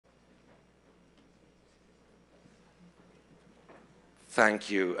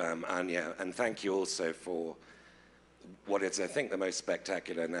Thank you, Anya, and thank you also for what is, I think, the most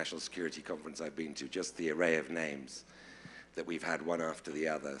spectacular national security conference I've been to, just the array of names that we've had one after the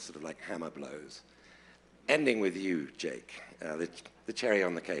other, sort of like hammer blows. Ending with you, Jake, the cherry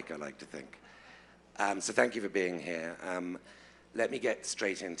on the cake, I like to think. So thank you for being here. Let me get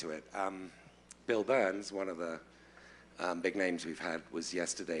straight into it. Bill Burns, one of the big names we've had, was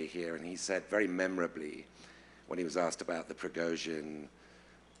yesterday here, and he said very memorably, when he was asked about the Prigozhin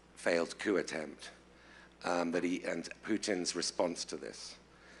failed coup attempt, and Putin's response to this,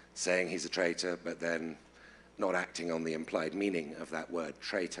 saying he's a traitor, but then not acting on the implied meaning of that word,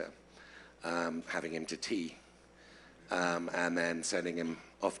 traitor, having him to tea, and then sending him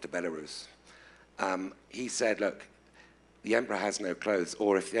off to Belarus. He said, look, the emperor has no clothes,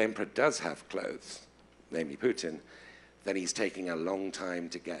 or if the emperor does have clothes, namely Putin, then he's taking a long time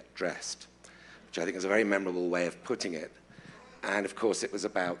to get dressed, which I think is a very memorable way of putting it. And of course, it was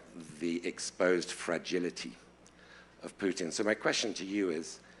about the exposed fragility of Putin. So my question to you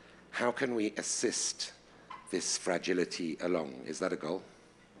is, how can we assist this fragility along? Is that a goal?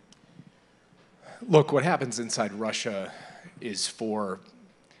 Look, what happens inside Russia is for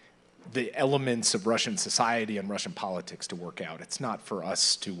the elements of Russian society and Russian politics to work out. It's not for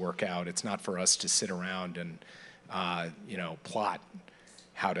us to work out. It's not for us to sit around and plot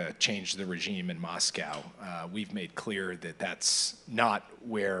how to change the regime in Moscow. We've made clear that that's not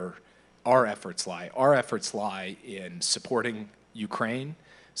where our efforts lie. Our efforts lie in supporting Ukraine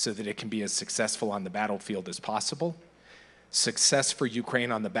so that it can be as successful on the battlefield as possible. Success for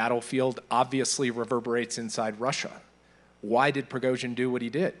Ukraine on the battlefield obviously reverberates inside Russia. Why did Prigozhin do what he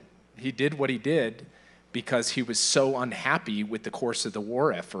did? He did what he did because he was so unhappy with the course of the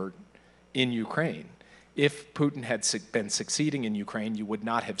war effort in Ukraine. If Putin had been succeeding in Ukraine, you would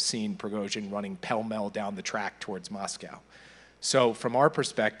not have seen Prigozhin running pell-mell down the track towards Moscow. So from our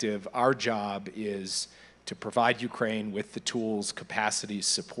perspective, our job is to provide Ukraine with the tools, capacities,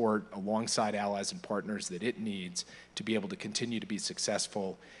 support alongside allies and partners that it needs to be able to continue to be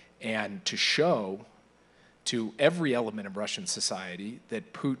successful and to show to every element of Russian society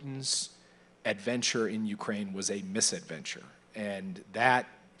that Putin's adventure in Ukraine was a misadventure. And that,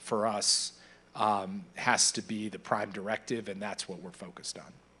 for us, has to be the prime directive, and that's what we're focused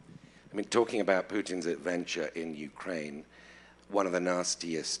on. I mean, talking about Putin's adventure in Ukraine, one of the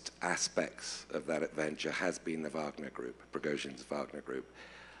nastiest aspects of that adventure has been the Wagner Group, Prigozhin's Wagner Group.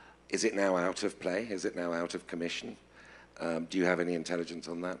 Is it now out of play? Is it now out of commission? Do you have any intelligence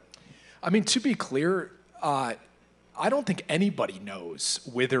on that? I mean, to be clear, I don't think anybody knows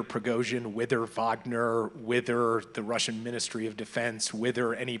whether Prigozhin, whether Wagner, whether the Russian Ministry of Defense,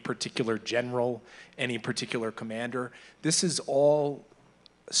 whether any particular general, any particular commander. This is all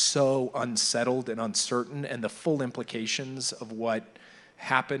so unsettled and uncertain, and the full implications of what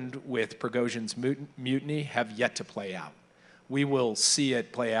happened with Prigozhin's mutiny have yet to play out. We will see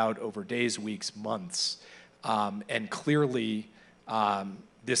it play out over days, weeks, months, and clearly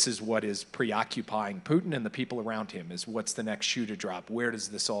this is what is preoccupying Putin and the people around him, is what's the next shoe to drop? Where does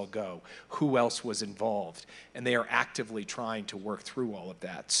this all go? Who else was involved? And they are actively trying to work through all of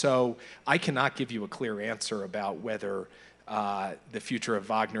that. So I cannot give you a clear answer about whether the future of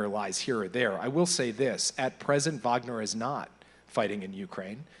Wagner lies here or there. I will say this, at present, Wagner is not fighting in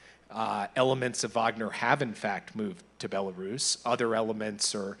Ukraine. Elements of Wagner have in fact moved to Belarus. Other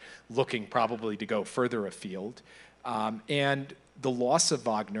elements are looking probably to go further afield. And the loss of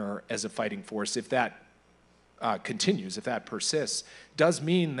Wagner as a fighting force, if that continues, if that persists, does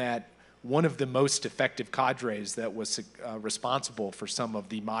mean that one of the most effective cadres that was responsible for some of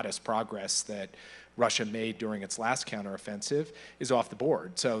the modest progress that Russia made during its last counteroffensive is off the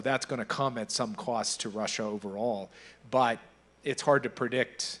board. So that's going to come at some cost to Russia overall. But it's hard to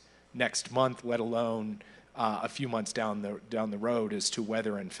predict next month, let alone a few months down the road, as to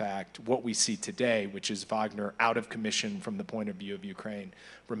whether, in fact, what we see today, which is Wagner out of commission from the point of view of Ukraine,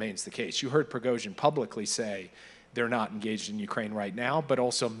 remains the case. You heard Prigozhin publicly say they're not engaged in Ukraine right now, but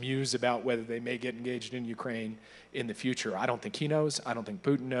also muse about whether they may get engaged in Ukraine in the future. I don't think he knows. I don't think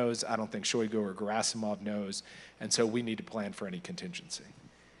Putin knows. I don't think Shoigu or Gerasimov knows. And so we need to plan for any contingency.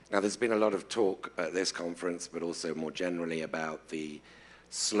 Now, there's been a lot of talk at this conference, but also more generally about the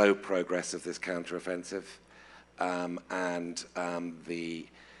slow progress of this counteroffensive. The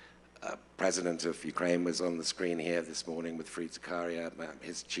president of Ukraine was on the screen here this morning with Fareed Zakaria,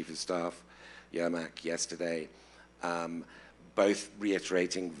 his chief of staff, Yermak, yesterday, both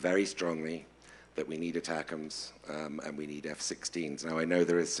reiterating very strongly that we need ATACMS and we need F-16s. Now, I know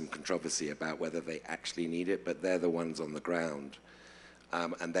there is some controversy about whether they actually need it, but they're the ones on the ground,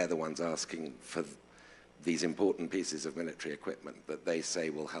 and they're the ones asking for these important pieces of military equipment that they say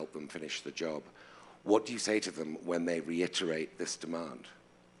will help them finish the job. What do you say to them when they reiterate this demand?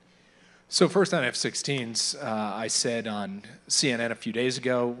 So first on F-16s, I said on CNN a few days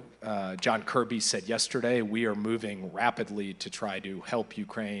ago, John Kirby said yesterday, we are moving rapidly to try to help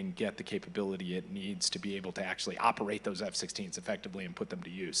Ukraine get the capability it needs to be able to actually operate those F-16s effectively and put them to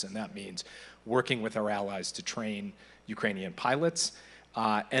use. And that means working with our allies to train Ukrainian pilots,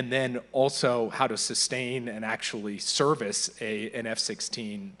 and then also how to sustain and actually service an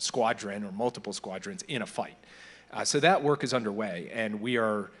F-16 squadron or multiple squadrons in a fight. So that work is underway, and we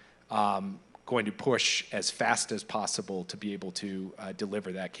are going to push as fast as possible to be able to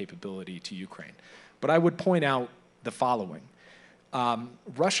deliver that capability to Ukraine. But I would point out the following.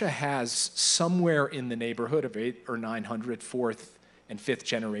 Russia has somewhere in the neighborhood of 800 or 900 fourth and fifth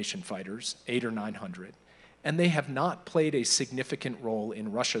generation fighters, 800 or 900, and they have not played a significant role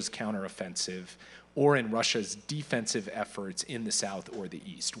in Russia's counteroffensive or in Russia's defensive efforts in the south or the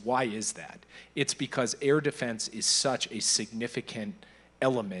east. Why is that? It's because air defense is such a significant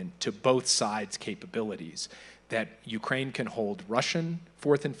element to both sides' capabilities that Ukraine can hold Russian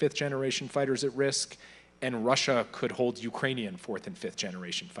fourth and fifth generation fighters at risk, and Russia could hold Ukrainian fourth and fifth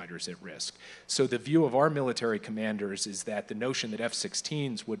generation fighters at risk. So the view of our military commanders is that the notion that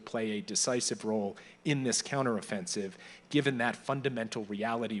F-16s would play a decisive role in this counteroffensive, given that fundamental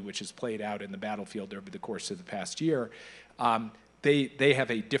reality which has played out in the battlefield over the course of the past year, they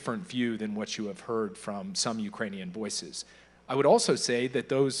have a different view than what you have heard from some Ukrainian voices. I would also say that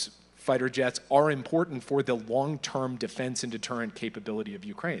those fighter jets are important for the long-term defense and deterrent capability of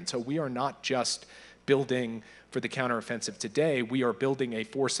Ukraine. So we are not just building for the counteroffensive today, we are building a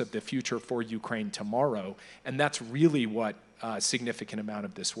force of the future for Ukraine tomorrow, and that's really what a significant amount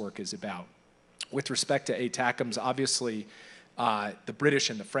of this work is about. With respect to ATACMS, obviously, the British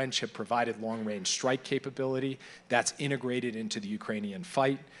and the French have provided long-range strike capability that's integrated into the Ukrainian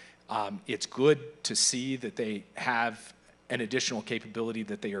fight. It's good to see that they have an additional capability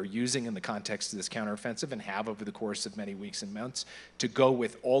that they are using in the context of this counteroffensive and have over the course of many weeks and months to go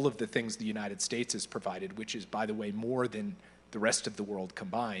with all of the things the United States has provided, which is, by the way, more than the rest of the world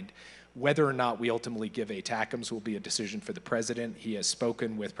combined. Whether or not we ultimately give ATACMS will be a decision for the president. He has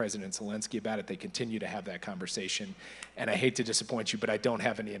spoken with President Zelensky about it. They continue to have that conversation. And I hate to disappoint you, but I don't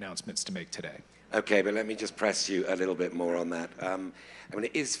have any announcements to make today. Okay, but let me just press you a little bit more on that. I mean,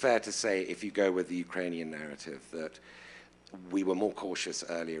 it is fair to say, if you go with the Ukrainian narrative, that we were more cautious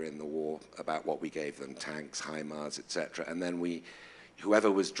earlier in the war about what we gave them, tanks, HIMARS, etc. And then whoever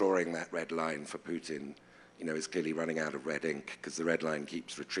was drawing that red line for Putin, is clearly running out of red ink because the red line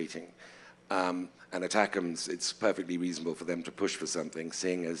keeps retreating. And ATACMS, it's perfectly reasonable for them to push for something,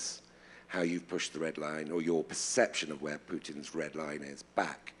 seeing as how you've pushed the red line, or your perception of where Putin's red line is,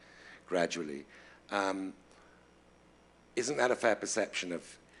 back gradually. Isn't that a fair perception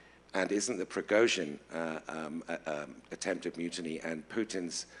of, and isn't the Prigozhin attempted mutiny and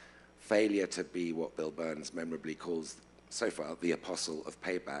Putin's failure to be what Bill Burns memorably calls, so far, the apostle of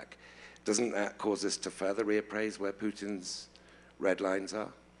payback, doesn't that cause us to further reappraise where Putin's red lines are?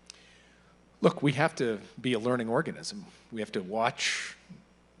 Look, we have to be a learning organism. We have to watch.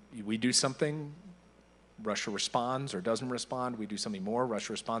 We do something, Russia responds or doesn't respond. We do something more,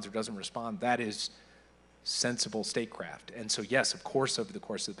 Russia responds or doesn't respond. That is sensible statecraft. And so yes, of course, over the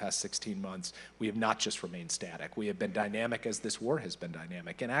course of the past 16 months, we have not just remained static. We have been dynamic as this war has been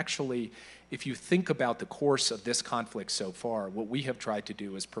dynamic. And actually, if you think about the course of this conflict so far, what we have tried to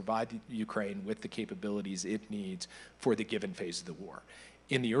do is provide Ukraine with the capabilities it needs for the given phase of the war.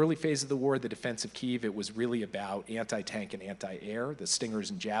 In the early phase of the war, the defense of Kyiv, it was really about anti-tank and anti-air, the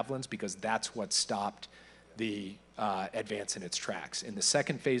Stingers and Javelins, because that's what stopped the advance in its tracks. In the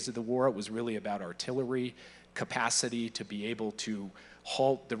second phase of the war, it was really about artillery capacity to be able to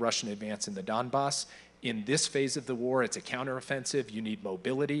halt the Russian advance in the Donbass. In this phase of the war, it's a counteroffensive. You need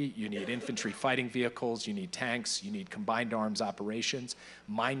mobility, you need infantry fighting vehicles, you need tanks, you need combined arms operations,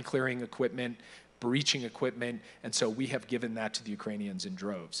 mine clearing equipment, breaching equipment, and so we have given that to the Ukrainians in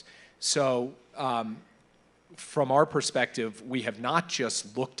droves. So from our perspective, we have not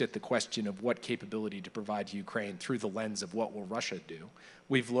just looked at the question of what capability to provide to Ukraine through the lens of what will Russia do.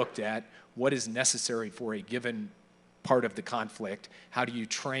 We've looked at what is necessary for a given part of the conflict. How do you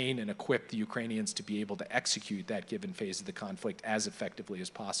train and equip the Ukrainians to be able to execute that given phase of the conflict as effectively as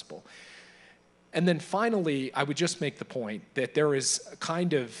possible? And then finally, I would just make the point that there is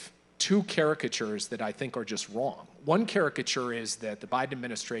kind of two caricatures that I think are just wrong. One caricature is that the Biden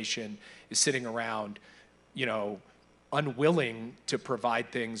administration is sitting around, unwilling to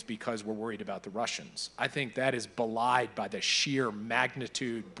provide things because we're worried about the Russians. I think that is belied by the sheer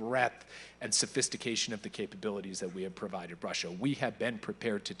magnitude, breadth, and sophistication of the capabilities that we have provided Russia. We have been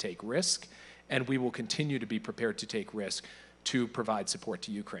prepared to take risk, and we will continue to be prepared to take risk to provide support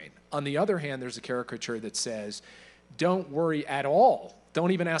to Ukraine. On the other hand, there's a caricature that says, don't worry at all.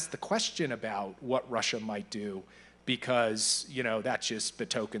 Don't even ask the question about what Russia might do, because, you know, that just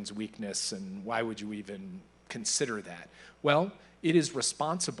betokens weakness, and why would you even consider that? Well, it is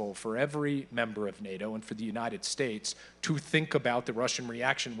responsible for every member of NATO and for the United States to think about the Russian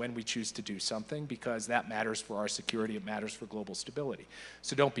reaction when we choose to do something, because that matters for our security, it matters for global stability.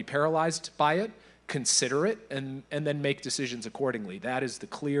 So don't be paralyzed by it, consider it, and then make decisions accordingly. That is the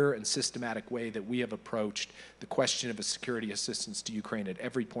clear and systematic way that we have approached the question of a security assistance to Ukraine at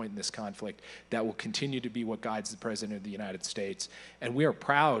every point in this conflict. That will continue to be what guides the President of the United States. And we are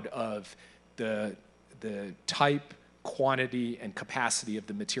proud of the type, quantity, and capacity of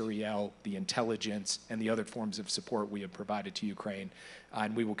the materiel, the intelligence, and the other forms of support we have provided to Ukraine.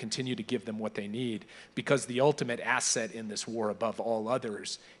 And we will continue to give them what they need, because the ultimate asset in this war, above all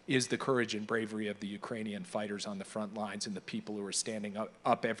others, is the courage and bravery of the Ukrainian fighters on the front lines and the people who are standing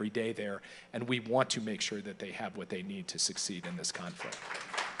up every day there. And we want to make sure that they have what they need to succeed in this conflict.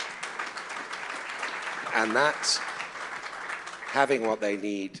 And that, having what they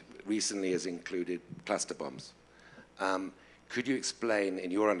need, recently has included cluster bombs. Could you explain, in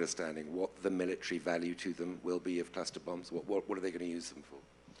your understanding, what the military value to them will be of cluster bombs? What are they going to use them for?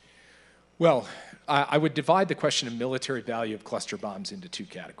 Well, I would divide the question of military value of cluster bombs into two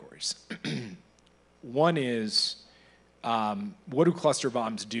categories. One is, what do cluster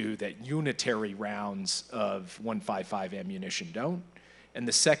bombs do that unitary rounds of 155 ammunition don't? And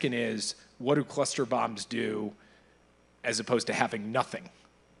the second is, what do cluster bombs do as opposed to having nothing?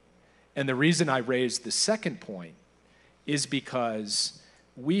 And the reason I raised the second point is because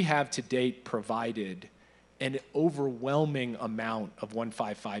we have to date provided an overwhelming amount of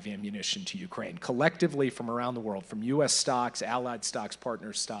 155 ammunition to Ukraine, collectively from around the world, from US stocks, allied stocks,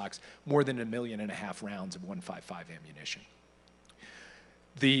 partner stocks, more than 1.5 million rounds of 155 ammunition.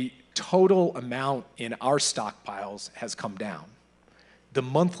 The total amount in our stockpiles has come down. The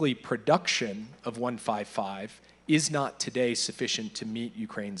monthly production of 155 is not today sufficient to meet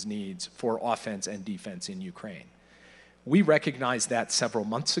Ukraine's needs for offense and defense in Ukraine. We recognized that several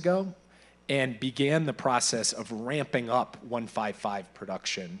months ago and began the process of ramping up 155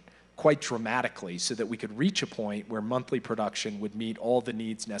 production quite dramatically so that we could reach a point where monthly production would meet all the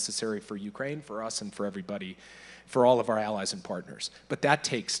needs necessary for Ukraine, for us, and for everybody, for all of our allies and partners. But that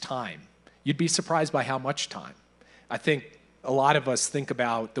takes time. You'd be surprised by how much time. I think a lot of us think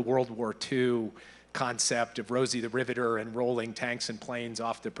about the World War II concept of Rosie the Riveter and rolling tanks and planes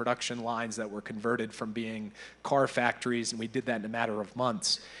off the production lines that were converted from being car factories, and we did that in a matter of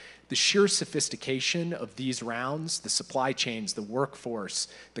months. The sheer sophistication of these rounds, the supply chains, the workforce,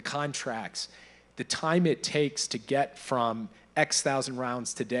 the contracts, the time it takes to get from X thousand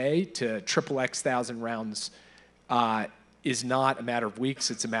rounds today to triple X thousand rounds is not a matter of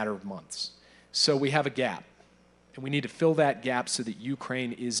weeks, it's a matter of months. So we have a gap. And we need to fill that gap so that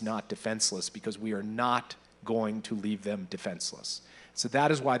Ukraine is not defenseless, because we are not going to leave them defenseless. So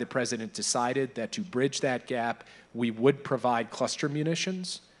that is why the president decided that to bridge that gap, we would provide cluster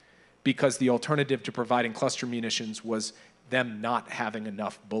munitions, because the alternative to providing cluster munitions was them not having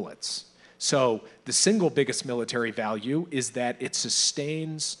enough bullets. So the single biggest military value is that it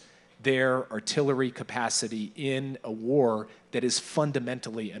sustains their artillery capacity in a war that is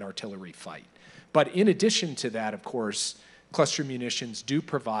fundamentally an artillery fight. But in addition to that, of course, cluster munitions do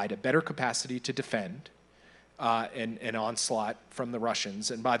provide a better capacity to defend an onslaught from the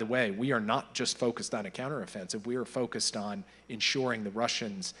Russians. And by the way, we are not just focused on a counteroffensive. We are focused on ensuring the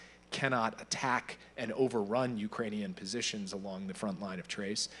Russians cannot attack and overrun Ukrainian positions along the front line of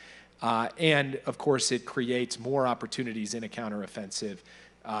trace. And, of course, it creates more opportunities in a counteroffensive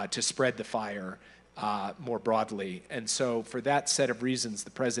to spread the fire more broadly. And so for that set of reasons,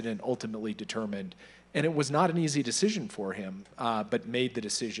 the president ultimately determined, and it was not an easy decision for him, but made the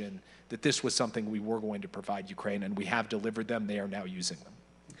decision that this was something we were going to provide Ukraine, and we have delivered them. They are now using them.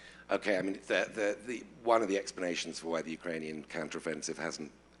 Okay, I mean, one of the explanations for why the Ukrainian counteroffensive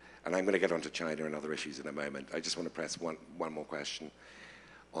hasn't, and I'm going to get onto China and other issues in a moment. I just want to press one more question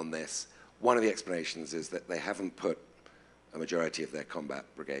on this. One of the explanations is that they haven't put a majority of their combat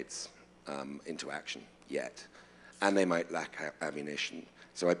brigades into action yet, and they might lack ammunition.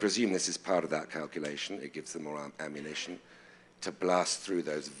 So I presume this is part of that calculation. It gives them more ammunition to blast through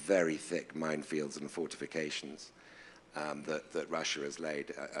those very thick minefields and fortifications that Russia has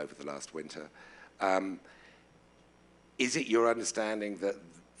laid over the last winter. Is it your understanding that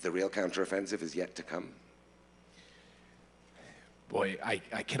the real counteroffensive is yet to come? Boy,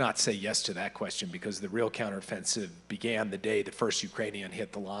 I cannot say yes to that question, because the real counteroffensive began the day the first Ukrainian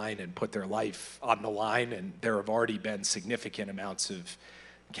hit the line and put their life on the line, and there have already been significant amounts of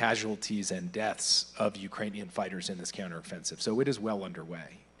casualties and deaths of Ukrainian fighters in this counteroffensive. So it is well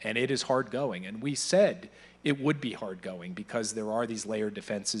underway, and it is hard going. And we said it would be hard going because there are these layered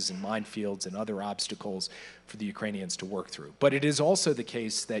defenses and minefields and other obstacles for the Ukrainians to work through. But it is also the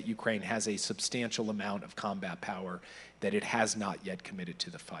case that Ukraine has a substantial amount of combat power that it has not yet committed to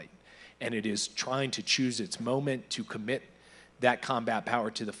the fight. And it is trying to choose its moment to commit that combat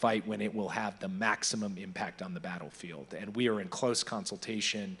power to the fight when it will have the maximum impact on the battlefield. And we are in close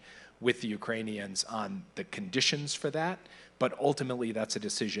consultation with the Ukrainians on the conditions for that, but ultimately that's a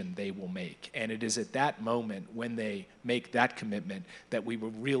decision they will make. And it is at that moment when they make that commitment that we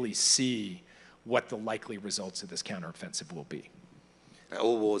will really see what the likely results of this counteroffensive will be. Now,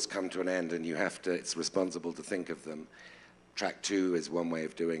 all wars come to an end, and you have to, it's responsible to think of them. Track 2 is one way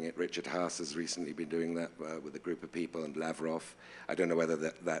of doing it. Richard Haas has recently been doing that with a group of people, and Lavrov. I don't know whether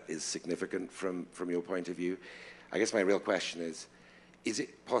that is significant from your point of view. I guess my real question is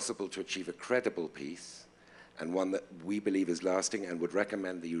it possible to achieve a credible peace, and one that we believe is lasting and would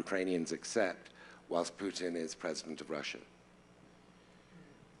recommend the Ukrainians accept whilst Putin is president of Russia?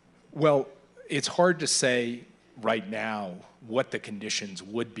 Well, it's hard to say right now what the conditions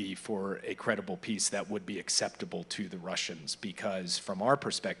would be for a credible peace that would be acceptable to the Russians, because from our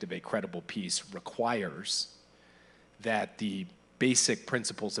perspective, a credible peace requires that the basic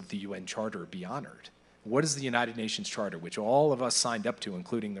principles of the UN Charter be honored. What does the United Nations Charter, which all of us signed up to,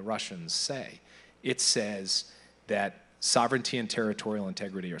 including the Russians, say? It says that sovereignty and territorial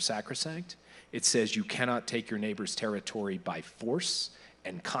integrity are sacrosanct. It says you cannot take your neighbor's territory by force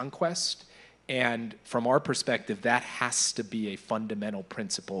and conquest. And from our perspective, that has to be a fundamental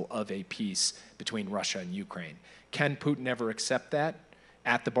principle of a peace between Russia and Ukraine. Can Putin ever accept that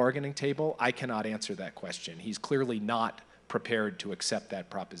at the bargaining table? I cannot answer that question. He's clearly not prepared to accept that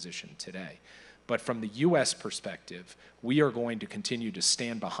proposition today. But from the U.S. perspective, we are going to continue to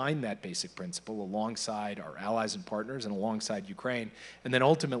stand behind that basic principle alongside our allies and partners and alongside Ukraine. And then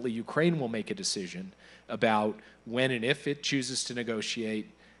ultimately, Ukraine will make a decision about when and if it chooses to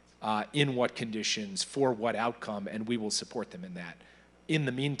negotiate, in what conditions, for what outcome, and we will support them in that. In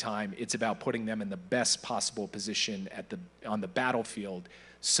the meantime, it's about putting them in the best possible position on the battlefield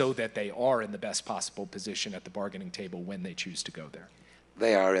so that they are in the best possible position at the bargaining table when they choose to go there.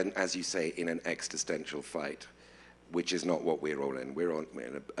 They are, as you say, in an existential fight, which is not what we're all in. We're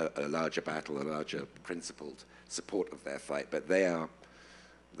in a larger battle, a larger principled support of their fight, but they are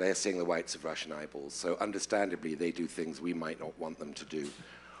seeing the whites of Russian eyeballs. So understandably, they do things we might not want them to do.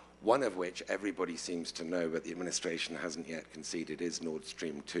 One of which everybody seems to know, but the administration hasn't yet conceded, is Nord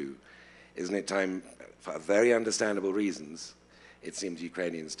Stream 2. Isn't it time, for very understandable reasons, it seems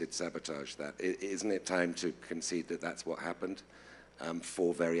Ukrainians did sabotage that. Isn't it time to concede that that's what happened,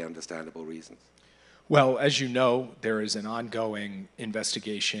 for very understandable reasons? Well, as you know, there is an ongoing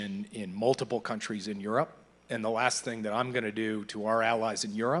investigation in multiple countries in Europe. And the last thing that I'm going to do to our allies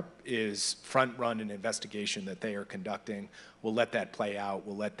in Europe is front-run an investigation that they are conducting. We'll let that play out.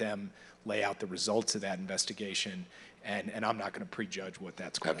 We'll let them lay out the results of that investigation. And I'm not going to prejudge what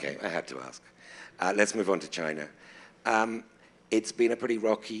that's going to be. Okay, I had to ask. Let's move on to China. It's been a pretty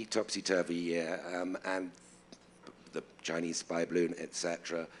rocky, topsy-turvy year. And the Chinese spy balloon,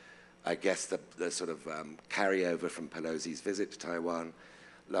 etc. I guess the sort of carryover from Pelosi's visit to Taiwan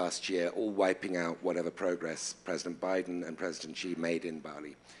last year, all wiping out whatever progress President Biden and President Xi made in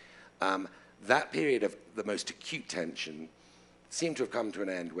Bali. That period of the most acute tension seemed to have come to an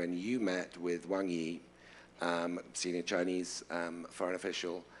end when you met with Wang Yi, senior Chinese foreign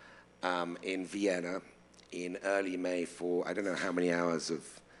official, in Vienna in early May for I don't know how many hours of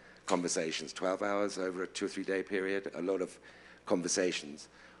conversations, 12 hours over a 2 or 3 day period, a lot of conversations.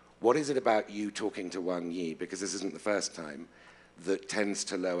 What is it about you talking to Wang Yi, because this isn't the first time, that tends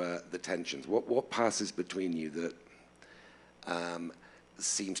to lower the tensions? What passes between you that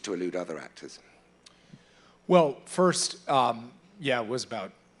seems to elude other actors? Well, first, it was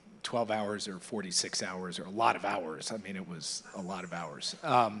about 12 hours or 46 hours or a lot of hours. I mean, it was a lot of hours.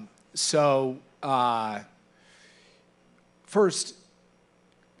 First,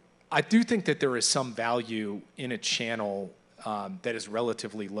 I do think that there is some value in a channel that is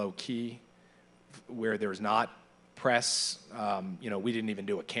relatively low-key, where there's not press. We didn't even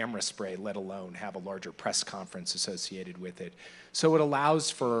do a camera spray, let alone have a larger press conference associated with it. So it allows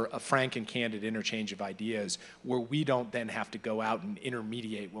for a frank and candid interchange of ideas where we don't then have to go out and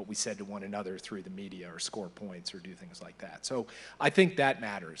intermediate what we said to one another through the media or score points or do things like that. So I think that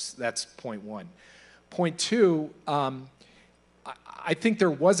matters. That's point one. Point two, I think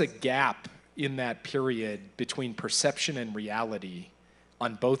there was a gap in that period between perception and reality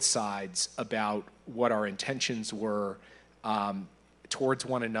on both sides about what our intentions were towards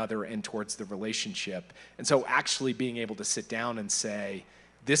one another and towards the relationship. And so actually being able to sit down and say,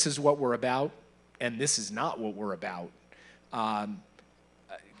 this is what we're about, and this is not what we're about,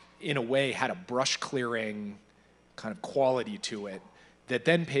 in a way had a brush clearing kind of quality to it that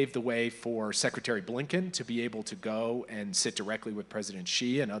then paved the way for Secretary Blinken to be able to go and sit directly with President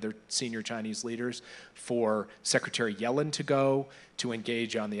Xi and other senior Chinese leaders, for Secretary Yellen to go to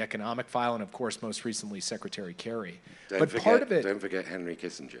engage on the economic file, and of course, most recently, Secretary Kerry. Don't forget Henry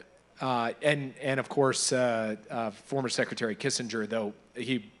Kissinger. And of course, former Secretary Kissinger, though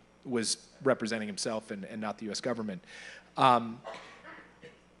he was representing himself and not the U.S. government. Part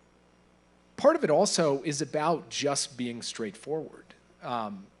of it also is about just being straightforward.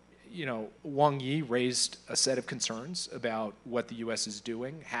 Wang Yi raised a set of concerns about what the U.S. is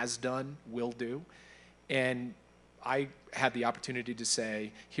doing, has done, will do, and I had the opportunity to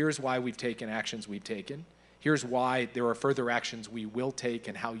say, here's why we've taken actions we've taken. Here's why there are further actions we will take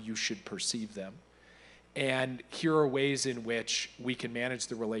and how you should perceive them. And here are ways in which we can manage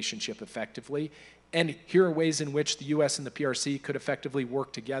the relationship effectively. And here are ways in which the U.S. and the PRC could effectively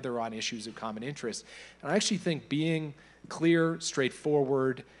work together on issues of common interest. And I actually think being clear,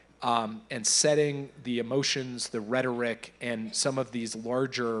 straightforward, and setting the emotions, the rhetoric, and some of these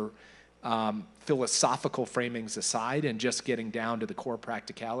larger philosophical framings aside and just getting down to the core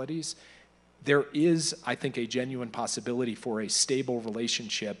practicalities, there is, I think, a genuine possibility for a stable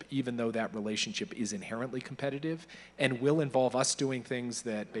relationship, even though that relationship is inherently competitive and will involve us doing things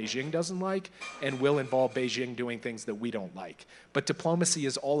that Beijing doesn't like and will involve Beijing doing things that we don't like. But diplomacy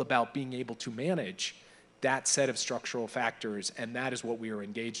is all about being able to manage that set of structural factors, and that is what we are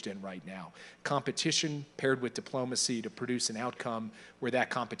engaged in right now. Competition paired with diplomacy to produce an outcome where that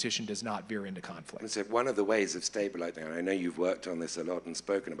competition does not veer into conflict. So one of the ways of stabilizing, and I know you've worked on this a lot and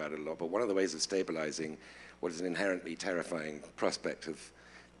spoken about it a lot, but one of the ways of stabilizing what is an inherently terrifying prospect of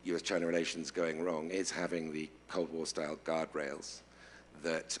US-China relations going wrong is having the Cold War-style guardrails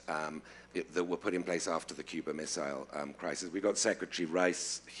that were put in place after the Cuba Missile Crisis. We've got Secretary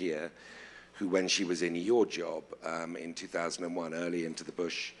Rice here, who, when she was in your job in 2001, early into the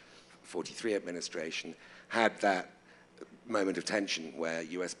Bush 43 administration, had that moment of tension where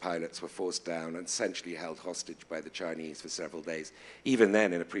US pilots were forced down and essentially held hostage by the Chinese for several days. Even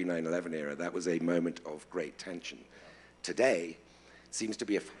then, in a pre-9/11 era, that was a moment of great tension. Today, seems to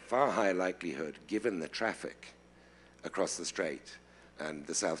be a far higher likelihood, given the traffic across the Strait and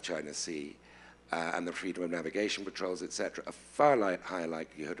the South China Sea, and the freedom of navigation patrols, etc., a far higher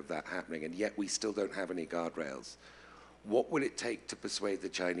likelihood of that happening, and yet we still don't have any guardrails. What will it take to persuade the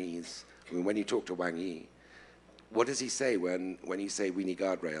Chinese? I mean, when you talk to Wang Yi, what does he say when you say we need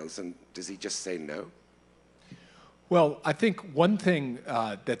guardrails, and does he just say no? Well, I think one thing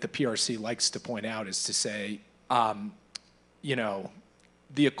that the PRC likes to point out is to say,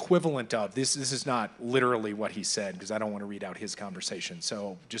 the equivalent of, this is not literally what he said, because I don't want to read out his conversation.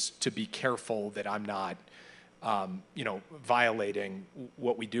 So just to be careful that I'm not, violating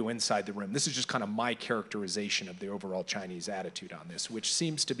what we do inside the room. This is just kind of my characterization of the overall Chinese attitude on this, which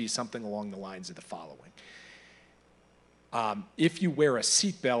seems to be something along the lines of the following. If you wear a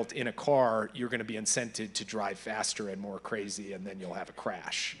seatbelt in a car, you're going to be incented to drive faster and more crazy, and then you'll have a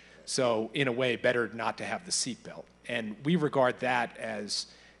crash. So in a way, better not to have the seatbelt. And we regard that as,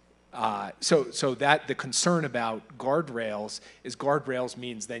 so that the concern about guardrails is guardrails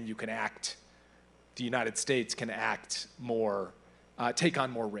means then you can act, the United States can act more, take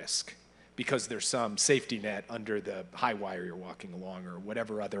on more risk because there's some safety net under the high wire you're walking along, or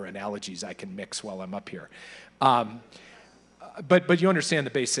whatever other analogies I can mix while I'm up here. But you understand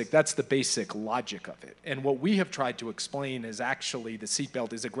that's the basic logic of it. And what we have tried to explain is actually the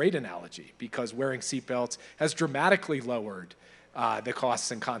seatbelt is a great analogy, because wearing seatbelts has dramatically lowered the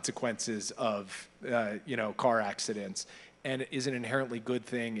costs and consequences of car accidents, and is an inherently good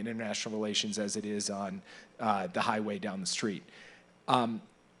thing in international relations as it is on the highway down the street.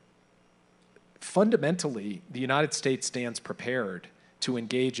 Fundamentally, the United States stands prepared to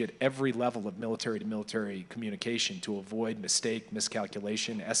engage at every level of military-to-military communication to avoid mistake,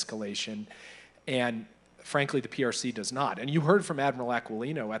 miscalculation, escalation, and frankly, the PRC does not. And you heard from Admiral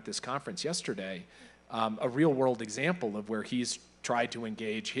Aquilino at this conference yesterday a real-world example of where he's tried to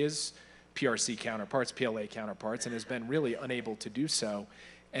engage his PRC counterparts, PLA counterparts, and has been really unable to do so.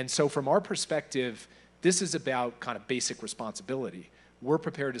 And so from our perspective, this is about kind of basic responsibility. We're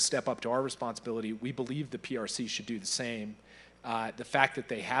prepared to step up to our responsibility. We believe the PRC should do the same. The fact that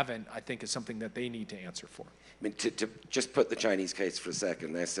they haven't, I think, is something that they need to answer for. I mean, to just put the Chinese case for a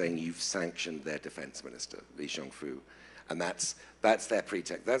second, they're saying you've sanctioned their defense minister, Li Xiongfu, and that's their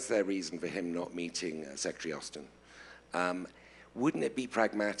pretext. That's their reason for him not meeting Secretary Austin. Wouldn't it be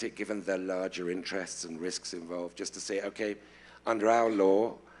pragmatic, given the larger interests and risks involved, just to say, okay, under our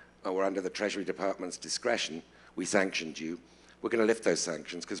law, or under the Treasury Department's discretion, we sanctioned you. We're going to lift those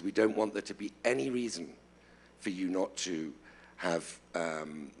sanctions because we don't want there to be any reason for you not to have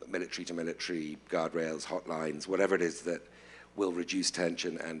military-to-military guardrails, hotlines, whatever it is that will reduce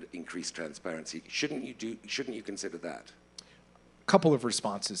tension and increase transparency. Shouldn't you consider that? A couple of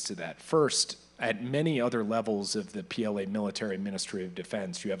responses to that. First, at many other levels of the PLA military Ministry of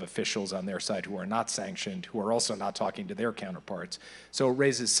Defense, you have officials on their side who are not sanctioned, who are also not talking to their counterparts. So it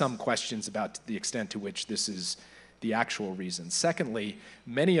raises some questions about the extent to which this is the actual reason. Secondly,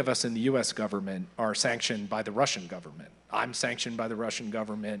 many of us in the US government are sanctioned by the Russian government. I'm sanctioned by the Russian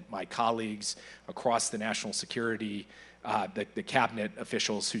government. My colleagues across the national security, the cabinet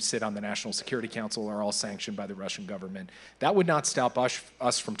officials who sit on the National Security Council are all sanctioned by the Russian government. That would not stop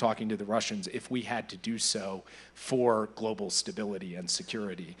us from talking to the Russians if we had to do so for global stability and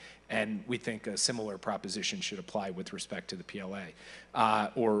security. And we think a similar proposition should apply with respect to the PLA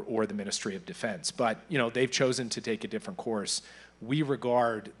or the Ministry of Defense. But they've chosen to take a different course. We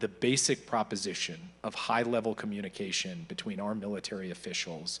regard the basic proposition of high-level communication between our military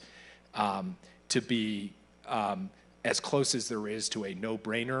officials to be as close as there is to a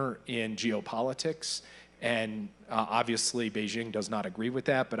no-brainer in geopolitics. And obviously, Beijing does not agree with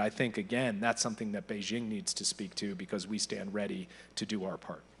that. But I think, again, that's something that Beijing needs to speak to because we stand ready to do our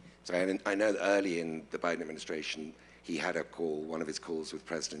part. So I know that early in the Biden administration, he had a call, one of his calls with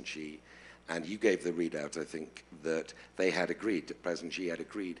President Xi, and you gave the readout, I think, that they had agreed, that President Xi had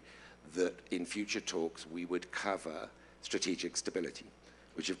agreed, that in future talks we would cover strategic stability,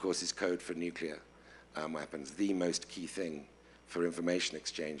 which of course is code for nuclear weapons, the most key thing for information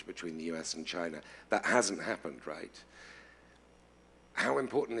exchange between the US and China. That hasn't happened, right? How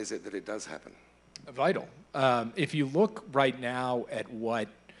important is it that it does happen? Vital. If you look right now at what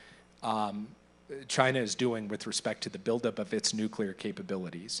China is doing with respect to the buildup of its nuclear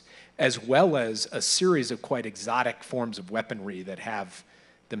capabilities, as well as a series of quite exotic forms of weaponry that have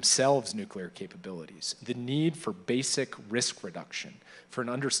themselves nuclear capabilities, the need for basic risk reduction, for an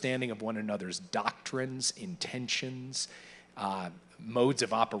understanding of one another's doctrines, intentions, modes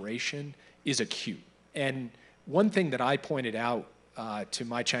of operation is acute. And one thing that I pointed out to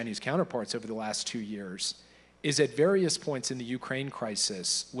my Chinese counterparts over the last 2 years is at various points in the Ukraine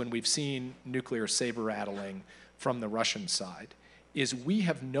crisis, when we've seen nuclear saber-rattling from the Russian side, is we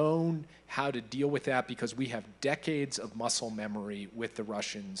have known how to deal with that because we have decades of muscle memory with the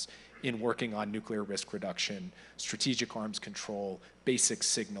Russians in working on nuclear risk reduction, strategic arms control, basic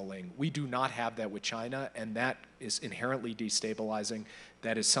signaling. We do not have that with China, and that is inherently destabilizing.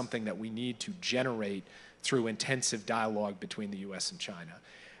 That is something that we need to generate through intensive dialogue between the US and China.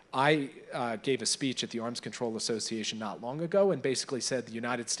 I gave a speech at the Arms Control Association not long ago and basically said the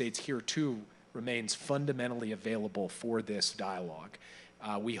United States here too remains fundamentally available for this dialogue.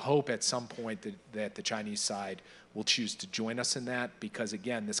 We hope at some point that the Chinese side will choose to join us in that because,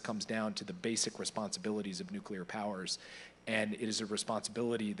 again, this comes down to the basic responsibilities of nuclear powers, and it is a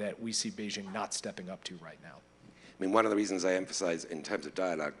responsibility that we see Beijing not stepping up to right now. I mean, one of the reasons I emphasize in terms of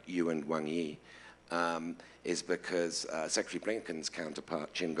dialogue, you and Wang Yi, is because Secretary Blinken's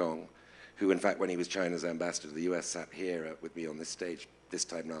counterpart, Qin Gong, who in fact when he was China's ambassador to the US sat here with me on this stage this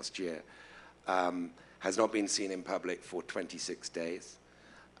time last year, has not been seen in public for 26 days.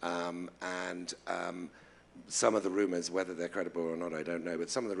 Some of the rumors, whether they're credible or not, I don't know, but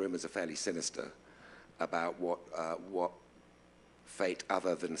some of the rumors are fairly sinister about what fate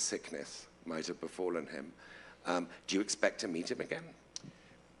other than sickness might have befallen him. Do you expect to meet him again?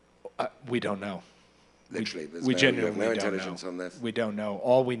 We don't know. Literally, we genuinely no don't intelligence know. on this. We don't know.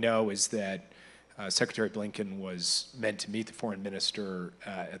 All we know is that Secretary Blinken was meant to meet the foreign minister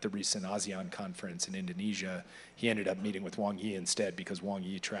at the recent ASEAN conference in Indonesia. He ended up meeting with Wang Yi instead because Wang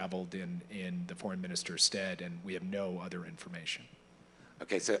Yi traveled in the foreign minister's stead, and we have no other information.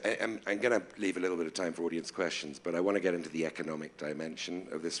 Okay, so I'm going to leave a little bit of time for audience questions, but I want to get into the economic dimension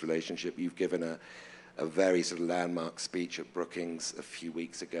of this relationship. You've given a very sort of landmark speech at Brookings a few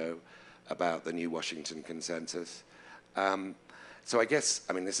weeks ago about the new Washington consensus. So I guess,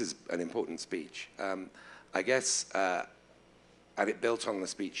 I mean, this is an important speech. I guess, and it built on the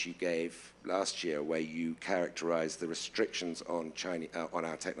speech you gave last year, where you characterized the restrictions on on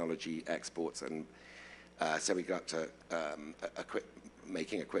our technology exports, and so we got to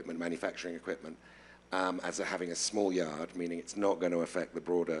making equipment, manufacturing equipment, as having a small yard, meaning it's not going to affect the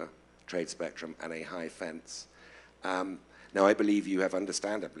broader trade spectrum, and a high fence. Now, I believe you have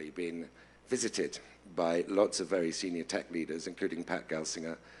understandably been visited by lots of very senior tech leaders, including Pat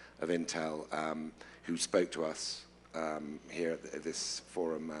Gelsinger of Intel, who spoke to us here at this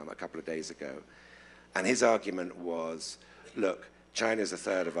forum a couple of days ago. And his argument was, look, China's a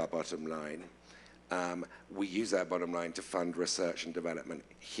third of our bottom line. We use that bottom line to fund research and development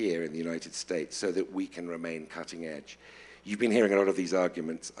here in the United States so that we can remain cutting edge. You've been hearing a lot of these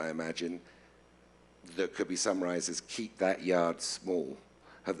arguments, I imagine, that could be summarized as keep that yard small.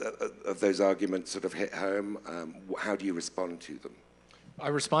 Have those arguments sort of hit home? How do you respond to them? I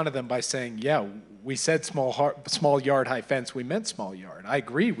responded to them by saying, yeah, we said small yard, high fence. We meant small yard. I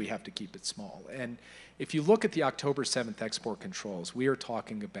agree we have to keep it small. And if you look at the October 7th export controls, we are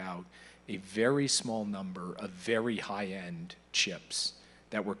talking about a very small number of very high-end chips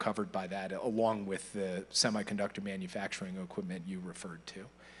that were covered by that, along with the semiconductor manufacturing equipment you referred to.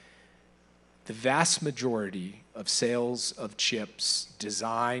 The vast majority of sales of chips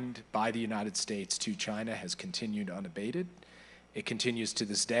designed by the United States to China has continued unabated. It continues to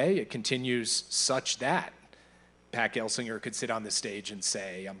this day. It continues such that Pat Gelsinger could sit on this stage and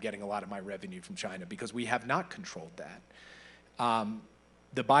say, I'm getting a lot of my revenue from China, because we have not controlled that.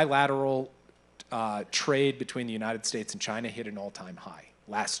 The bilateral trade between the United States and China hit an all-time high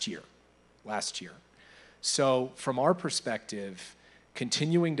last year. So from our perspective,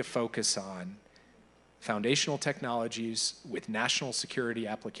 continuing to focus on foundational technologies with national security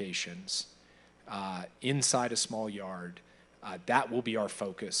applications inside a small yard, that will be our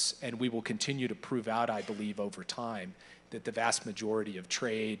focus. And we will continue to prove out, I believe, over time, that the vast majority of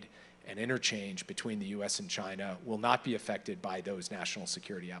trade and interchange between the US and China will not be affected by those national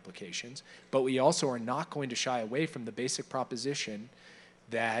security applications. But we also are not going to shy away from the basic proposition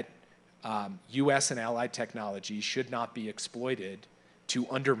that US and allied technology should not be exploited to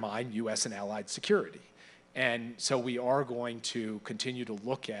undermine US and allied security. And so we are going to continue to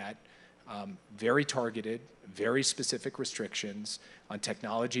look at very targeted, very specific restrictions on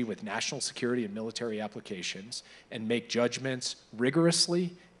technology with national security and military applications, and make judgments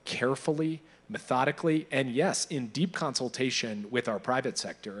rigorously, carefully, methodically, and yes, in deep consultation with our private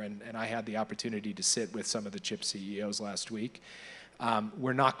sector. And I had the opportunity to sit with some of the chip CEOs last week.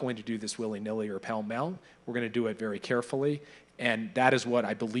 We're not going to do this willy-nilly or pell-mell. We're going to do it very carefully. And that is what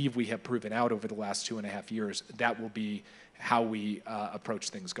I believe we have proven out over the last 2.5 years. That will be how we approach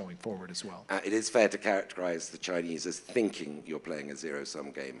things going forward as well. It is fair to characterize the Chinese as thinking you're playing a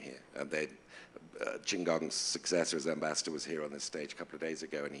zero-sum game here. Qin Gong's successor as ambassador was here on this stage a couple of days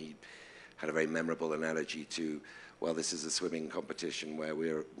ago, and he had a very memorable analogy to, well, this is a swimming competition where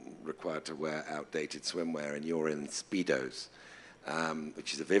we're required to wear outdated swimwear, and you're in Speedos,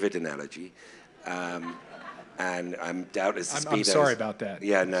 which is a vivid analogy. And I'm doubtless the Speedos. I'm sorry about that.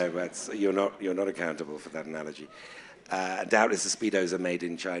 Yeah, no, but you're not accountable for that analogy. Doubtless the Speedos are made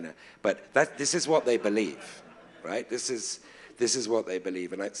in China, but this is what they believe, right? This is what they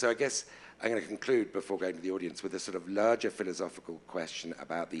believe, and so I guess I'm going to conclude before going to the audience with a sort of larger philosophical question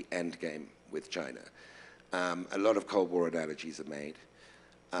about the end game with China. A lot of Cold War analogies are made,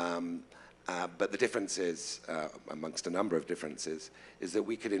 but the difference is, amongst a number of differences, is that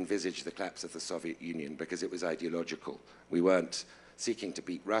we could envisage the collapse of the Soviet Union because it was ideological. We weren't seeking to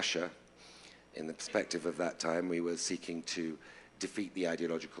beat Russia. In the perspective of that time, we were seeking to defeat the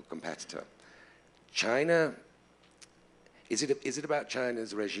ideological competitor. China, is it about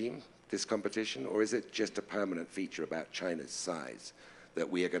China's regime, this competition, or is it just a permanent feature about China's size, that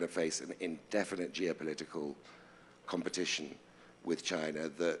we are going to face an indefinite geopolitical competition with China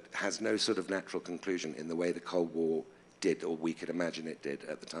that has no sort of natural conclusion in the way the Cold War did, or we could imagine it did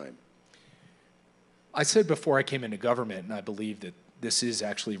at the time? I said before I came into government, and I believe that this is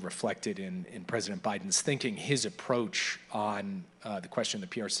actually reflected in President Biden's thinking, his approach on the question of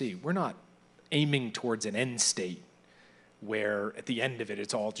the PRC. We're not aiming towards an end state where at the end of it,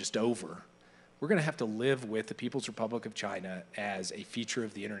 it's all just over. We're going to have to live with the People's Republic of China as a feature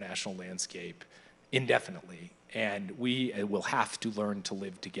of the international landscape indefinitely. And we will have to learn to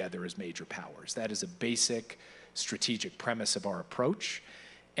live together as major powers. That is a basic strategic premise of our approach.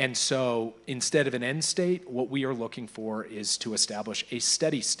 And so instead of an end state, what we are looking for is to establish a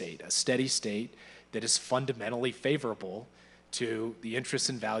steady state that is fundamentally favorable to the interests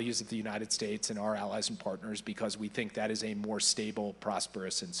and values of the United States and our allies and partners, because we think that is a more stable,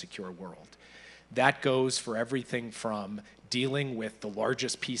 prosperous, and secure world. That goes for everything from dealing with the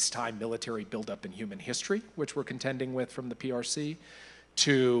largest peacetime military buildup in human history, which we're contending with from the PRC,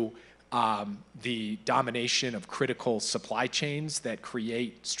 to the domination of critical supply chains that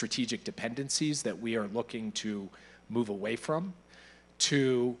create strategic dependencies that we are looking to move away from,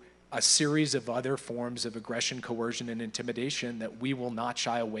 to a series of other forms of aggression, coercion, and intimidation that we will not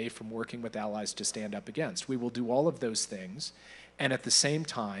shy away from working with allies to stand up against. We will do all of those things, and at the same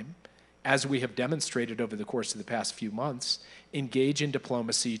time, as we have demonstrated over the course of the past few months, engage in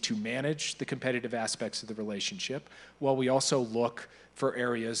diplomacy to manage the competitive aspects of the relationship, while we also look for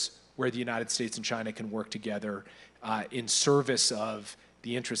areas where the United States and China can work together in service of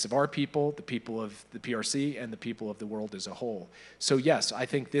the interests of our people, the people of the PRC, and the people of the world as a whole. So yes, I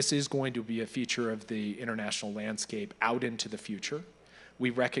think this is going to be a feature of the international landscape out into the future. We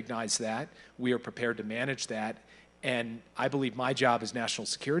recognize that. We are prepared to manage that. And I believe my job as National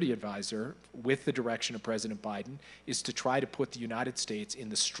Security Advisor, with the direction of President Biden, is to try to put the United States in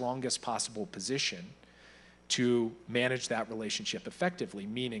the strongest possible position to manage that relationship effectively,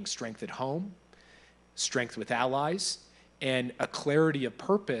 meaning strength at home, strength with allies, and a clarity of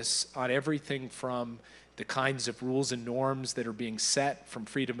purpose on everything from the kinds of rules and norms that are being set, from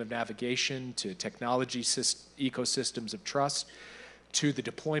freedom of navigation to technology ecosystems of trust, to the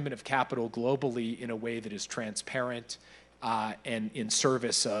deployment of capital globally in a way that is transparent and in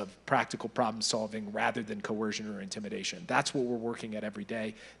service of practical problem solving rather than coercion or intimidation. That's what we're working at every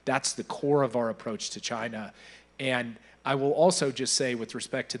day. That's the core of our approach to China. And I will also just say, with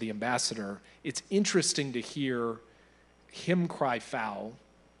respect to the ambassador, it's interesting to hear him cry foul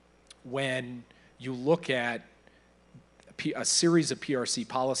when you look at a series of PRC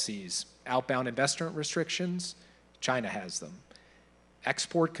policies. Outbound investment restrictions, China has them.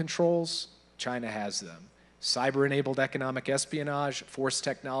 Export controls, China has them. Cyber-enabled economic espionage, forced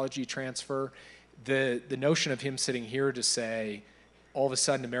technology transfer. The notion of him sitting here to say, all of a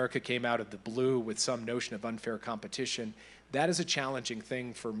sudden America came out of the blue with some notion of unfair competition, that is a challenging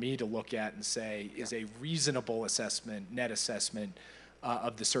thing for me to look at and say is a reasonable assessment, net assessment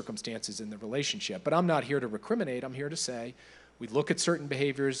of the circumstances in the relationship. But I'm not here to recriminate. I'm here to say we look at certain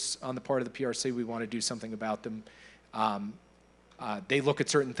behaviors on the part of the PRC. We want to do something about them. They look at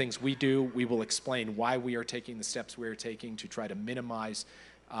certain things we do. We will explain why we are taking the steps we are taking to try to minimize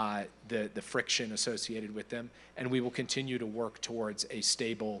the friction associated with them. And we will continue to work towards a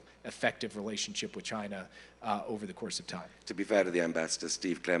stable, effective relationship with China over the course of time. To be fair to the ambassador,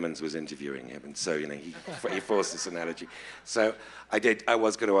 Steve Clemens was interviewing him, and so he forced this analogy. So I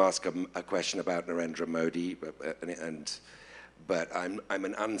was going to ask a question about Narendra Modi, but I'm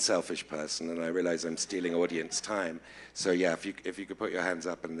an unselfish person, and I realize I'm stealing audience time. So yeah, if you could put your hands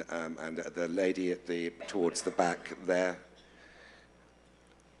up, and the lady towards the back there.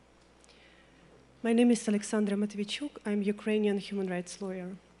 My name is Alexandra Matvichuk. I'm Ukrainian human rights lawyer.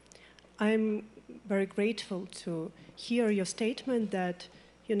 I'm very grateful to hear your statement that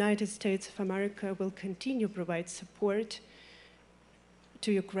United States of America will continue to provide support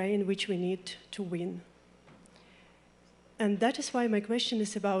to Ukraine, which we need to win. And that is why my question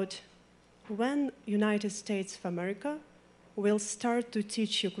is about when United States of America will start to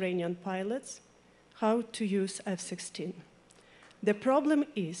teach Ukrainian pilots how to use F-16. The problem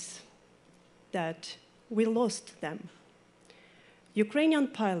is that we lost them. Ukrainian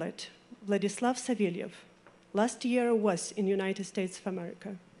pilot Vladislav Savelyev last year was in United States of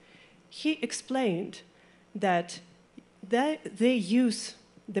America. He explained that they use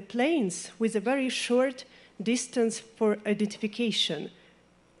the planes with a very short distance for identification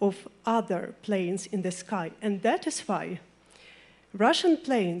of other planes in the sky. And that is why Russian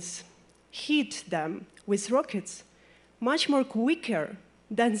planes hit them with rockets much more quicker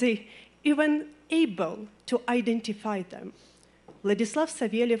than they even able to identify them. Vladislav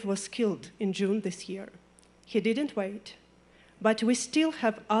Savelyev was killed in June this year. He didn't wait, but we still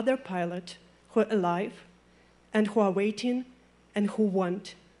have other pilots who are alive and who are waiting and who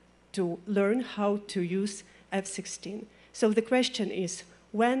want to learn how to use F-16. So the question is,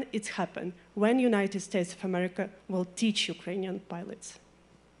 when it's happened, when United States of America will teach Ukrainian pilots?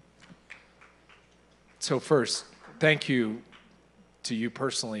 So first, thank you to you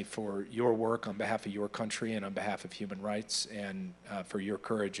personally for your work on behalf of your country and on behalf of human rights, and for your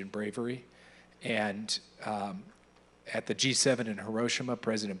courage and bravery. And at the G7 in Hiroshima,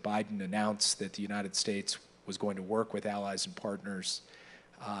 President Biden announced that the United States was going to work with allies and partners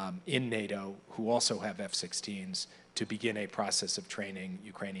in NATO who also have F-16s to begin a process of training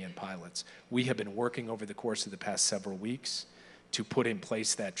Ukrainian pilots. We have been working over the course of the past several weeks to put in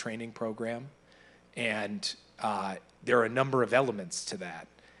place that training program. And there are a number of elements to that.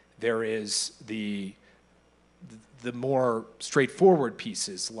 There is the more straightforward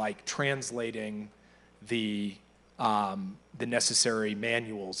pieces, like translating the necessary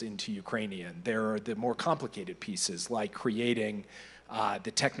manuals into Ukrainian. There are the more complicated pieces, like creating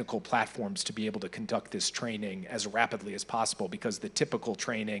the technical platforms to be able to conduct this training as rapidly as possible, because the typical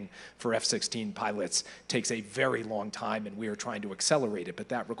training for F-16 pilots takes a very long time, and we are trying to accelerate it, but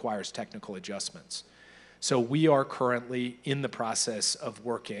that requires technical adjustments. So we are currently in the process of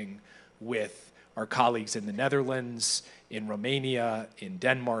working with our colleagues in the Netherlands, in Romania, in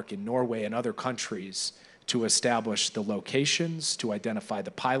Denmark, in Norway, and other countries to establish the locations, to identify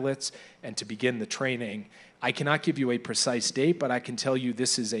the pilots, and to begin the training. I cannot give you a precise date, but I can tell you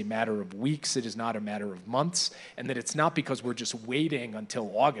this is a matter of weeks, it is not a matter of months, and that it's not because we're just waiting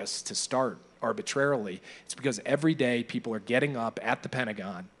until August to start arbitrarily. It's because every day people are getting up at the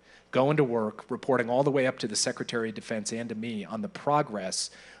Pentagon, going to work, reporting all the way up to the Secretary of Defense and to me on the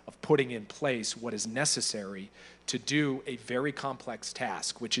progress of putting in place what is necessary to do a very complex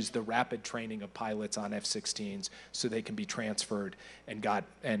task, which is the rapid training of pilots on F-16s so they can be transferred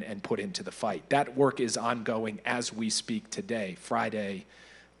and put into the fight. That work is ongoing as we speak today, Friday,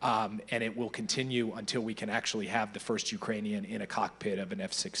 and it will continue until we can actually have the first Ukrainian in a cockpit of an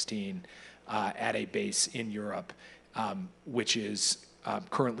F-16 at a base in Europe, which is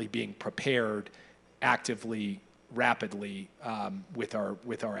currently being prepared actively, rapidly with our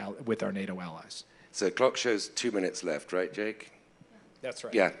NATO allies. So clock shows 2 minutes left, right, Jake? That's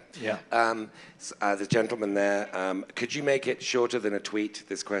right. Yeah. Yeah. The gentleman there, could you make it shorter than a tweet,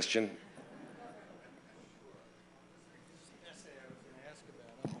 this question?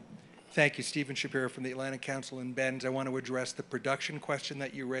 Thank you. Stephen Shapiro from the Atlantic Council in Bend. I want to address the production question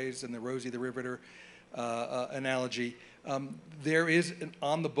that you raised and the Rosie the Riveter analogy. There is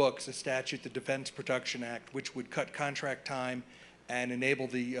on the books a statute, the Defense Production Act, which would cut contract time and enable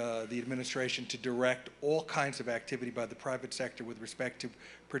the administration to direct all kinds of activity by the private sector with respect to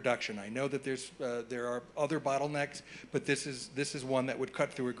production. I know that there are other bottlenecks, but this is one that would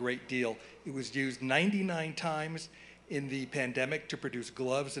cut through a great deal. It was used 99 times in the pandemic to produce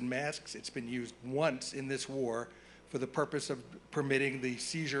gloves and masks. It's been used once in this war for the purpose of permitting the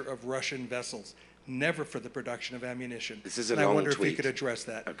seizure of Russian vessels, never for the production of ammunition. This is a and long I wonder tweet. if you could address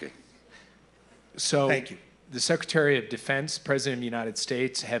that. Okay. So Thank you. The Secretary of Defense, President of the United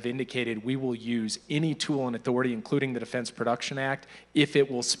States, have indicated we will use any tool and authority, including the Defense Production Act, if it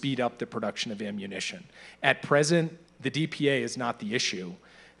will speed up the production of ammunition. At present, the DPA is not the issue.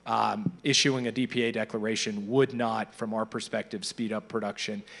 Issuing a DPA declaration would not, from our perspective, speed up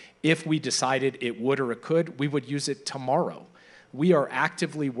production. If we decided it would or it could, we would use it tomorrow. We are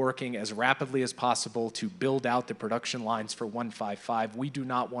actively working as rapidly as possible to build out the production lines for 155. We do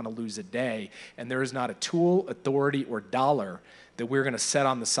not want to lose a day, and there is not a tool, authority, or dollar that we're going to set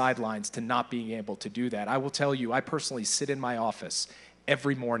on the sidelines to not being able to do that. I will tell you, I personally sit in my office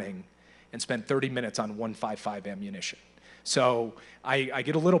every morning and spend 30 minutes on 155 ammunition. So I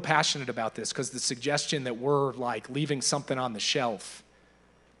get a little passionate about this because the suggestion that we're like leaving something on the shelf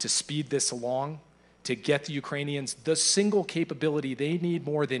to speed this along, to get the Ukrainians the single capability they need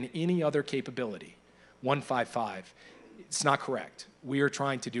more than any other capability, 155, it's not correct. We are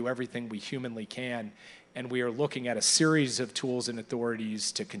trying to do everything we humanly can, and we are looking at a series of tools and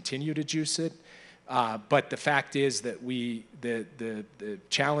authorities to continue to juice it. But the fact is that the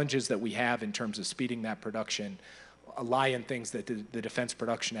challenges that we have in terms of speeding that production lie in things that the Defense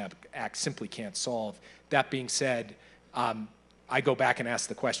Production Act simply can't solve. That being said, I go back and ask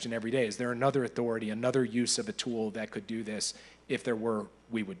the question every day, is there another authority, another use of a tool that could do this? If there were,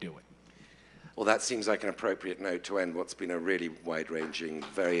 we would do it. Well, that seems like an appropriate note to end what's been a really wide-ranging,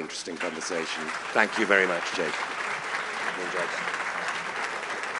 very interesting conversation. Thank you very much, Jake. I enjoyed that.